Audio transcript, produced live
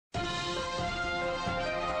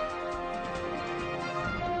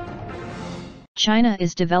China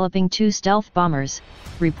is developing 2 stealth bombers,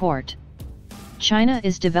 report. China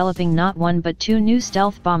is developing not 1 but 2 new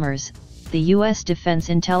stealth bombers, the U.S. Defense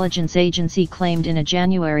Intelligence Agency claimed in a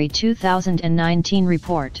January 2019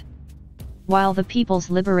 report. While the People's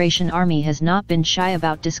Liberation Army has not been shy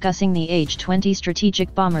about discussing the H-20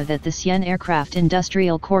 strategic bomber that the Xian Aircraft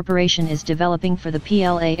Industrial Corporation is developing for the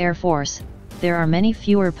PLA Air Force, there are many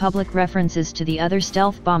fewer public references to the other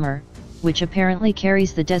stealth bomber, which apparently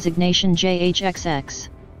carries the designation JHXX.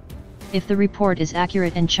 If the report is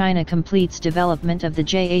accurate and China completes development of the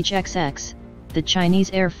JHXX, the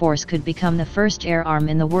Chinese Air Force could become the first air arm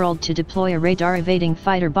in the world to deploy a radar-evading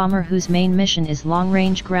fighter bomber whose main mission is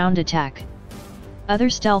long-range ground attack.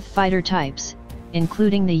 Other stealth fighter types,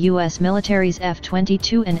 including the U.S. military's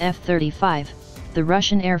F-22 and F-35, the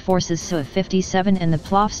Russian Air Force's Su-57 and the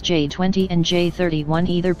PLAF's J-20 and J-31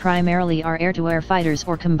 either primarily are air-to-air fighters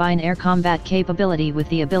or combine air combat capability with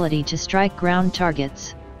the ability to strike ground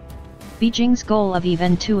targets. Beijing's goal of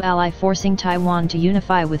even 2 ally forcing Taiwan to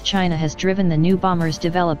unify with China has driven the new bomber's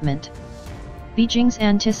development. Beijing's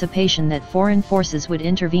anticipation that foreign forces would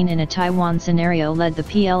intervene in a Taiwan scenario led the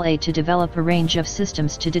PLA to develop a range of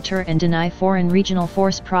systems to deter and deny foreign regional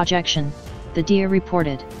force projection, the DIA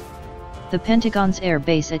reported. The Pentagon's air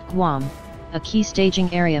base at Guam, a key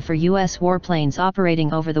staging area for U.S. warplanes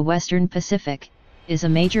operating over the western Pacific, is a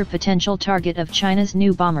major potential target of China's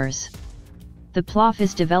new bombers. The PLAF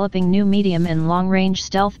is developing new medium and long-range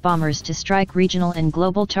stealth bombers to strike regional and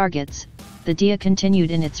global targets, the DIA continued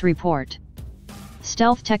in its report.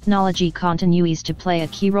 Stealth technology continues to play a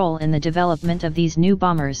key role in the development of these new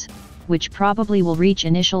bombers, which probably will reach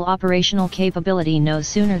initial operational capability no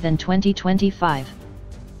sooner than 2025.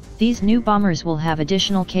 These new bombers will have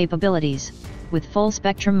additional capabilities, with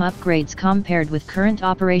full-spectrum upgrades compared with current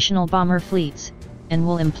operational bomber fleets, and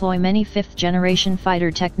will employ many fifth-generation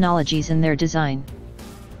fighter technologies in their design.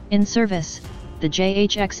 In service, the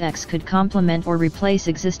JHXX could complement or replace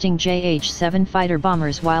existing JH-7 fighter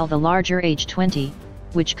bombers, while the larger H-20,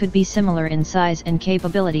 which could be similar in size and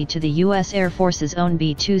capability to the U.S. Air Force's own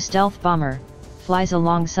B-2 stealth bomber, flies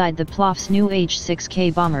alongside the PLAF's new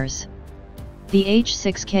H-6K bombers. The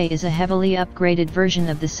H-6K is a heavily upgraded version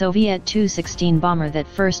of the Soviet Tu-16 bomber that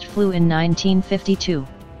first flew in 1952.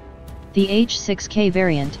 The H-6K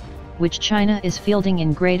variant, which China is fielding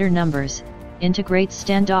in greater numbers, integrates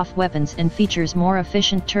standoff weapons and features more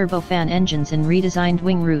efficient turbofan engines and redesigned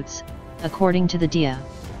wing routes, according to the DIA.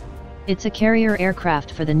 It's a carrier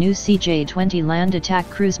aircraft for the new CJ-20 land attack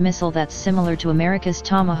cruise missile that's similar to America's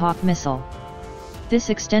Tomahawk missile. This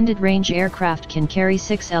extended-range aircraft can carry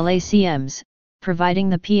 6 LACMs, providing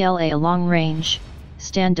the PLA a long-range,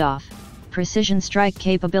 standoff, precision strike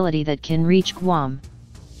capability that can reach Guam.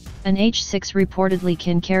 An H-6 reportedly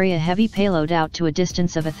can carry a heavy payload out to a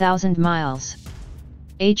distance of 1,000 miles.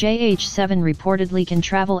 A JH-7 reportedly can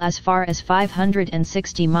travel as far as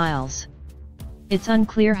 560 miles. It's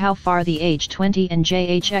unclear how far the H-20 and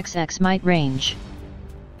JHXX might range.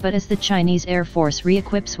 But as the Chinese Air Force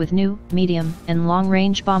re-equips with new, medium, and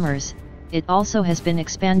long-range bombers, it also has been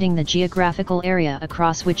expanding the geographical area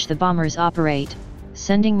across which the bombers operate,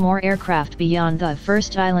 sending more aircraft beyond the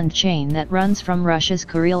first island chain that runs from Russia's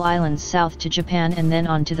Kuril Islands south to Japan and then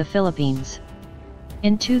on to the Philippines.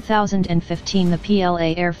 In 2015, the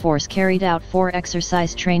PLA Air Force carried out 4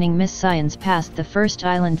 exercise training missions past the first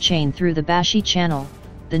island chain through the Bashi Channel,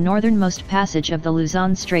 the northernmost passage of the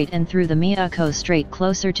Luzon Strait, and through the Miyako Strait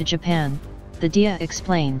closer to Japan, the DIA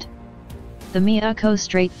explained. The Miyako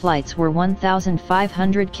Strait flights were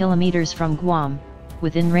 1,500 kilometers from Guam,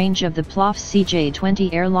 within range of the PLAF's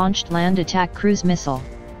CJ-20 air-launched land attack cruise missile.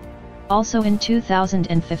 Also in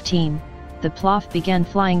 2015, the PLAF began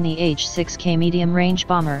flying the H-6K medium-range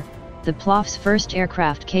bomber, the PLAF's first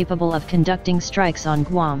aircraft capable of conducting strikes on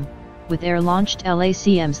Guam, with air-launched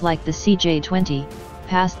LACMs like the CJ-20,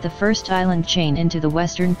 past the first island chain into the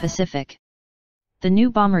western Pacific. The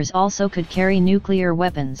new bombers also could carry nuclear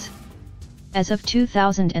weapons. As of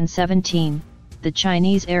 2017, the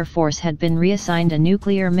Chinese Air Force had been reassigned a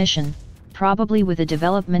nuclear mission, probably with a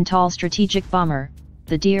developmental strategic bomber,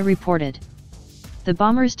 the DIA reported. The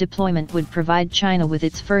bomber's deployment would provide China with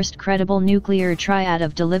its first credible nuclear triad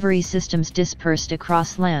of delivery systems dispersed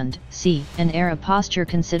across land, sea, and air, a posture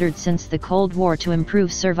considered since the Cold War to improve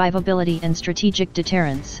survivability and strategic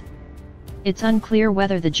deterrence. It's unclear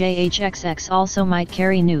whether the JHXX also might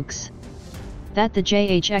carry nukes. That the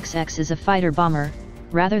JHXX is a fighter bomber,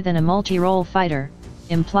 rather than a multi-role fighter,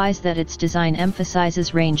 implies that its design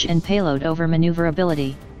emphasizes range and payload over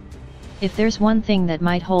maneuverability. If there's one thing that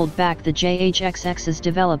might hold back the JHXX's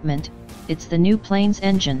development, it's the new plane's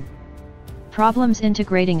engine. Problems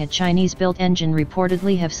integrating a Chinese-built engine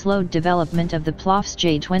reportedly have slowed development of the PLA's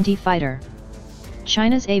J-20 fighter.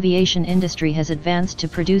 China's aviation industry has advanced to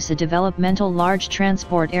produce a developmental large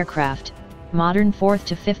transport aircraft, modern 4th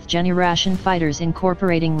to 5th generation fighters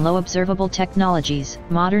incorporating low observable technologies,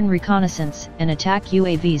 modern reconnaissance and attack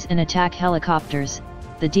UAVs and attack helicopters,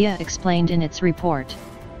 the DIA explained in its report.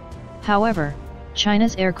 However,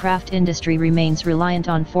 China's aircraft industry remains reliant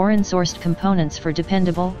on foreign-sourced components for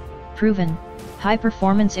dependable, proven,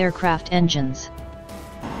 high-performance aircraft engines.